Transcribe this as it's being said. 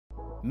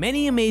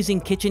Many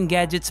amazing kitchen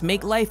gadgets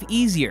make life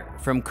easier,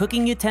 from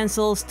cooking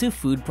utensils to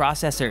food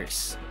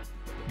processors.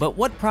 But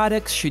what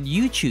products should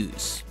you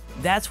choose?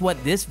 That's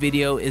what this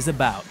video is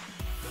about.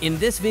 In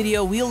this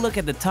video, we'll look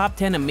at the top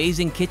 10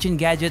 amazing kitchen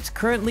gadgets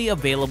currently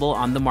available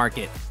on the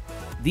market.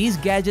 These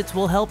gadgets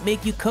will help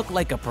make you cook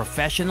like a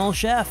professional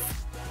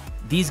chef.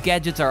 These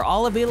gadgets are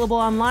all available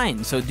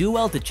online, so do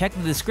well to check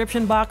the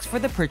description box for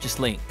the purchase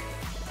link.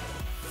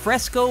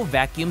 Fresco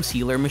Vacuum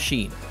Sealer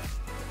Machine.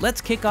 Let's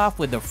kick off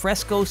with the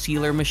Fresco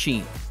Sealer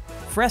Machine.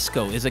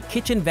 Fresco is a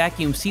kitchen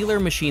vacuum sealer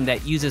machine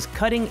that uses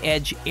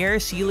cutting-edge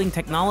air sealing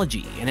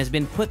technology and has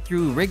been put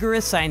through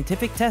rigorous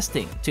scientific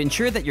testing to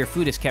ensure that your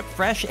food is kept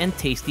fresh and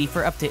tasty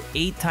for up to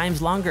 8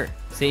 times longer,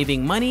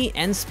 saving money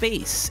and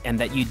space, and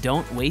that you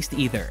don't waste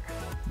either.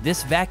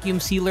 This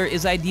vacuum sealer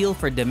is ideal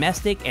for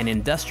domestic and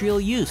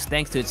industrial use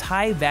thanks to its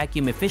high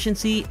vacuum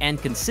efficiency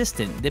and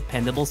consistent,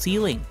 dependable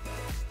sealing.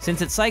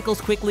 Since it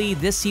cycles quickly,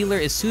 this sealer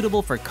is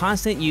suitable for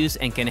constant use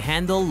and can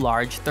handle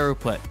large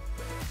throughput.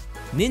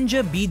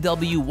 Ninja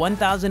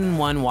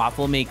BW1001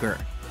 Waffle Maker.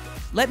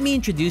 Let me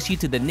introduce you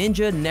to the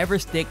Ninja Never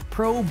Stick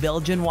Pro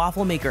Belgian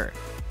Waffle Maker.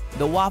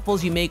 The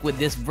waffles you make with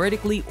this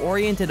vertically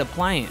oriented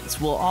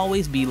appliance will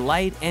always be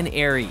light and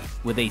airy,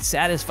 with a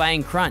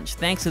satisfying crunch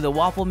thanks to the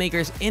waffle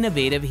maker's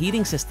innovative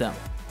heating system.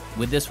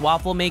 With this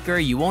waffle maker,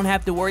 you won't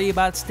have to worry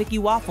about sticky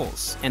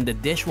waffles, and the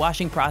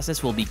dishwashing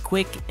process will be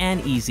quick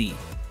and easy.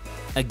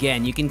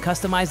 Again, you can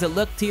customize the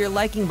look to your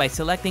liking by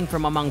selecting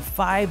from among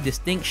 5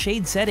 distinct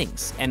shade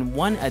settings and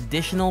 1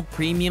 additional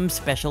premium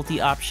specialty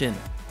option.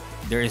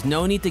 There is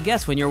no need to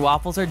guess when your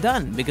waffles are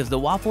done because the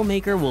waffle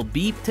maker will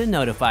beep to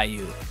notify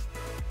you.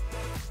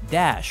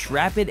 Dash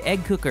Rapid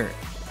Egg Cooker.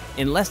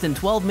 In less than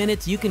 12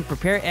 minutes, you can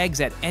prepare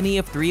eggs at any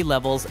of 3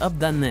 levels of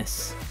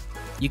doneness.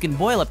 You can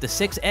boil up to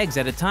 6 eggs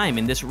at a time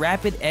in this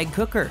rapid egg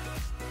cooker.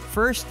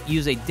 First,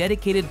 use a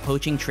dedicated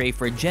poaching tray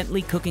for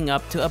gently cooking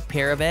up to a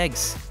pair of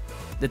eggs.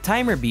 The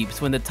timer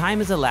beeps when the time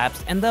is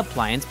elapsed and the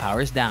appliance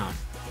powers down.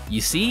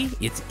 You see,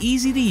 it's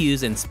easy to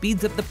use and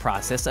speeds up the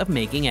process of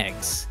making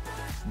eggs.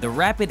 The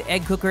rapid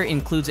egg cooker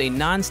includes a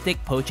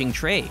non-stick poaching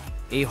tray,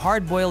 a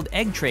hard-boiled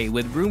egg tray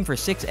with room for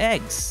 6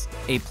 eggs,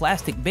 a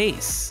plastic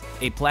base,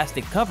 a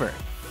plastic cover,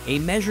 a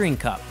measuring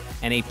cup,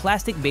 and a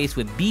plastic base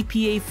with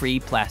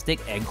BPA-free plastic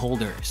egg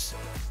holders.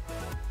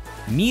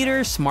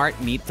 Meater Smart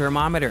Meat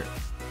Thermometer.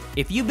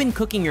 If you've been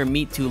cooking your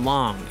meat too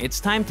long, it's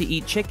time to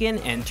eat chicken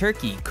and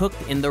turkey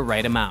cooked in the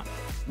right amount.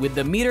 With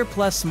the Meater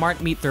Plus Smart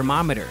Meat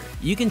Thermometer,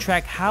 you can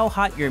track how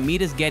hot your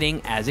meat is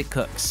getting as it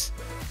cooks.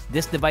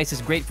 This device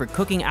is great for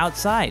cooking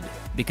outside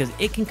because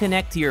it can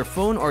connect to your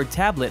phone or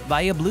tablet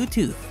via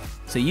Bluetooth,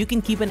 so you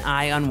can keep an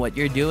eye on what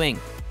you're doing.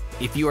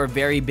 If you are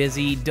very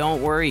busy,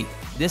 don't worry.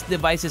 This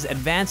device's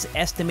advanced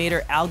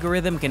estimator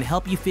algorithm can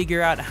help you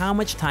figure out how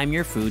much time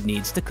your food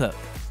needs to cook.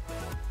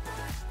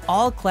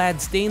 All-clad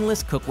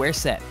stainless cookware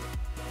set.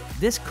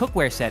 This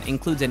cookware set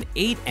includes an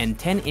 8 and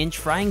 10-inch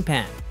frying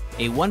pan,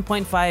 a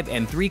 1.5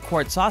 and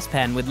 3-quart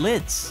saucepan with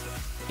lids,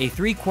 a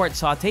 3-quart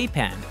sauté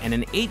pan, and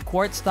an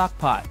 8-quart stock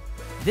pot.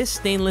 This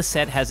stainless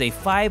set has a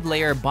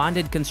 5-layer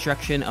bonded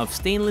construction of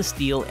stainless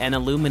steel and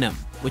aluminum,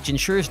 which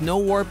ensures no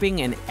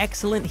warping and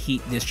excellent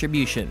heat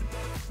distribution.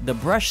 The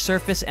brushed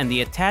surface and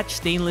the attached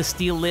stainless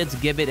steel lids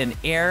give it an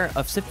air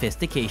of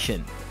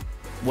sophistication.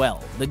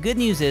 Well, the good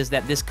news is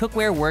that this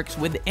cookware works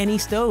with any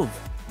stove,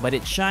 but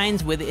it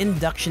shines with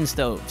induction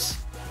stoves.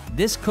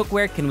 This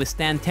cookware can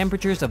withstand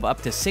temperatures of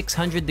up to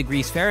 600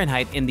 degrees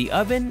Fahrenheit in the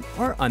oven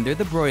or under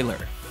the broiler.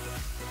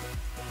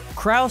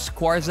 Kraus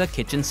Quarza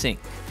Kitchen Sink.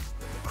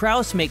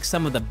 Kraus makes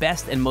some of the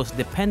best and most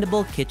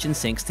dependable kitchen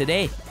sinks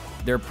today.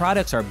 Their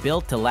products are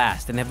built to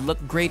last and have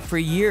looked great for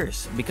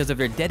years because of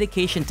their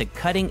dedication to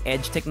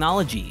cutting-edge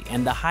technology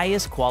and the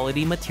highest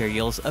quality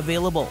materials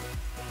available.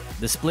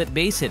 The split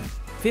basin,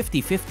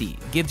 50/50,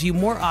 gives you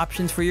more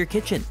options for your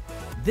kitchen.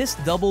 This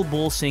double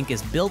bowl sink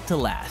is built to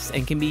last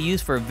and can be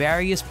used for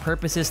various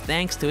purposes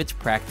thanks to its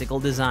practical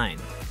design.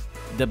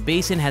 The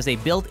basin has a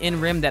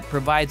built-in rim that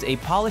provides a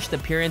polished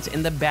appearance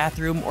in the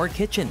bathroom or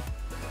kitchen.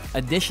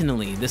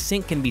 Additionally, the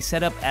sink can be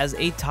set up as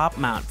a top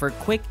mount for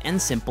quick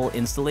and simple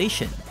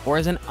installation, or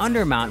as an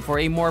undermount for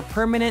a more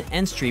permanent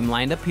and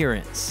streamlined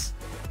appearance.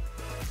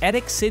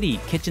 Etic City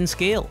Kitchen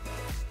Scale.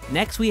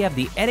 Next, we have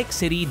the Etic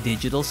City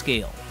Digital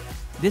Scale.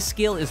 This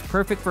scale is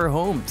perfect for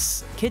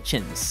homes,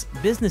 kitchens,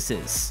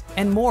 businesses,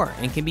 and more,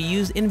 and can be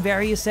used in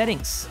various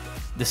settings.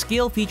 The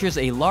scale features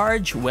a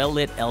large,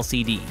 well-lit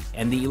LCD,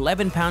 and the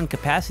 11-pound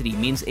capacity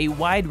means a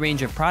wide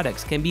range of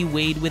products can be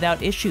weighed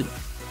without issue.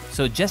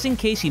 So just in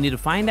case you need to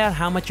find out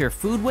how much your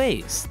food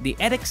weighs, the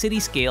Etic City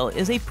scale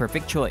is a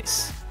perfect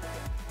choice.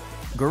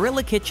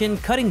 Gorilla Kitchen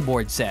Cutting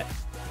Board Set.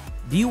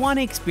 Do you want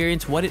to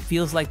experience what it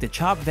feels like to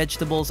chop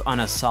vegetables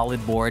on a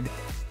solid board?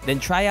 Then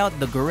try out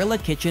the Gorilla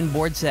Kitchen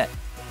Board Set.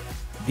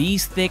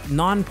 These thick,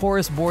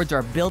 non-porous boards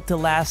are built to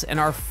last and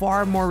are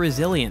far more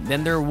resilient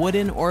than their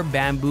wooden or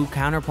bamboo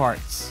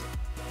counterparts.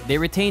 They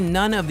retain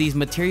none of these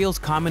materials'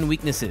 common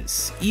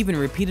weaknesses, even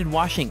repeated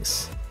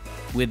washings.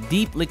 With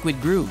deep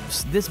liquid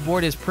grooves, this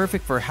board is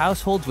perfect for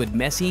households with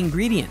messy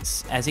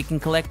ingredients, as it can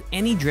collect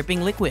any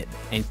dripping liquid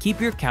and keep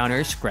your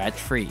counters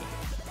scratch-free.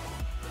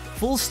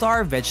 Full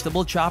Star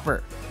Vegetable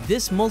Chopper.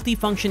 This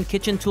multifunction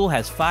kitchen tool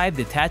has 5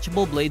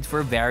 detachable blades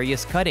for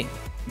various cutting,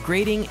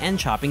 grating, and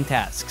chopping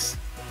tasks.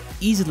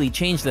 Easily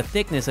change the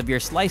thickness of your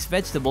sliced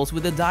vegetables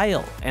with a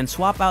dial and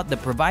swap out the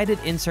provided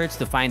inserts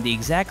to find the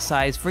exact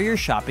size for your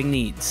shopping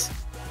needs.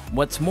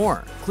 What's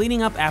more,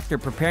 cleaning up after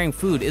preparing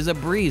food is a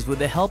breeze with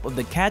the help of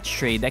the catch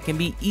tray that can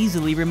be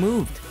easily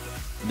removed.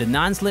 The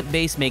non-slip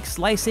base makes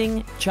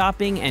slicing,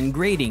 chopping, and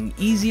grating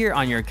easier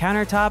on your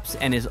countertops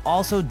and is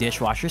also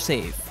dishwasher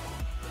safe.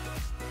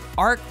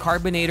 Arc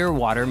Carbonator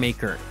Water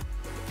Maker.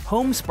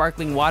 Home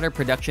sparkling water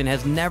production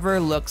has never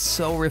looked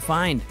so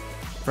refined.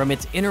 From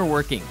its inner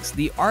workings,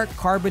 the Arc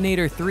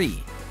Carbonator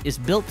 3 is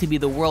built to be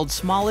the world's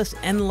smallest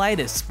and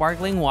lightest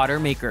sparkling water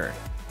maker.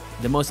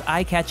 The most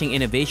eye-catching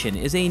innovation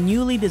is a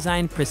newly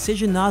designed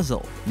precision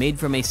nozzle made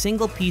from a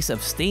single piece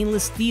of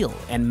stainless steel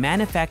and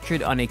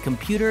manufactured on a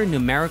computer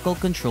numerical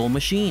control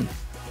machine.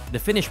 The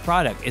finished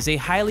product is a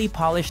highly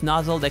polished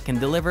nozzle that can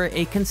deliver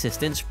a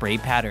consistent spray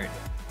pattern.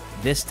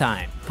 This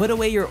time, put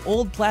away your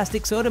old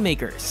plastic soda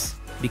makers,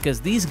 because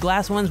these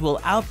glass ones will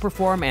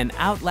outperform and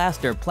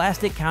outlast their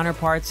plastic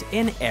counterparts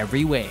in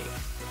every way.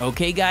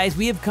 Okay guys,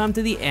 we have come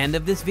to the end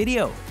of this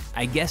video.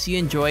 I guess you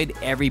enjoyed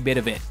every bit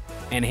of it.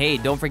 And hey,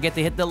 don't forget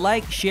to hit the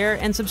like, share,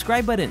 and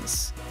subscribe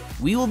buttons.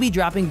 We will be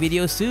dropping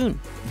videos soon.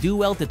 Do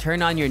well to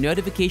turn on your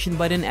notification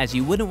button as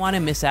you wouldn't want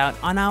to miss out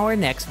on our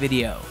next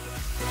video.